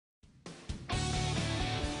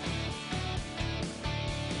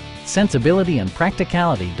sensibility and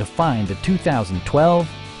practicality define the 2012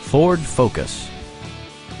 Ford Focus.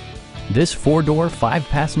 This four-door,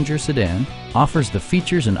 five-passenger sedan offers the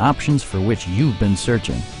features and options for which you've been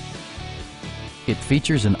searching. It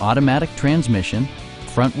features an automatic transmission,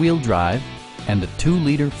 front-wheel drive, and a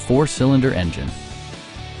 2-liter four-cylinder engine.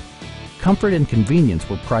 Comfort and convenience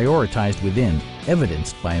were prioritized within,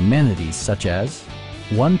 evidenced by amenities such as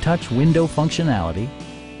one-touch window functionality,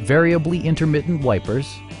 variably intermittent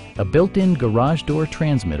wipers, a built-in garage door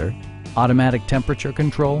transmitter, automatic temperature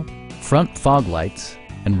control, front fog lights,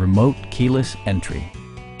 and remote keyless entry.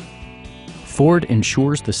 Ford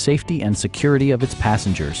ensures the safety and security of its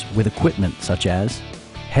passengers with equipment such as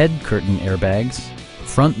head curtain airbags,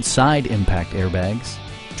 front and side impact airbags,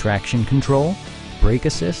 traction control, brake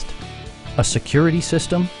assist, a security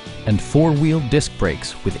system, and four-wheel disc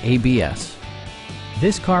brakes with ABS.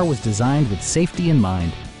 This car was designed with safety in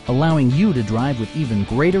mind, allowing you to drive with even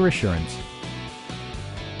greater assurance.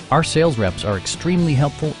 Our sales reps are extremely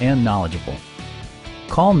helpful and knowledgeable.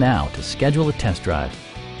 Call now to schedule a test drive.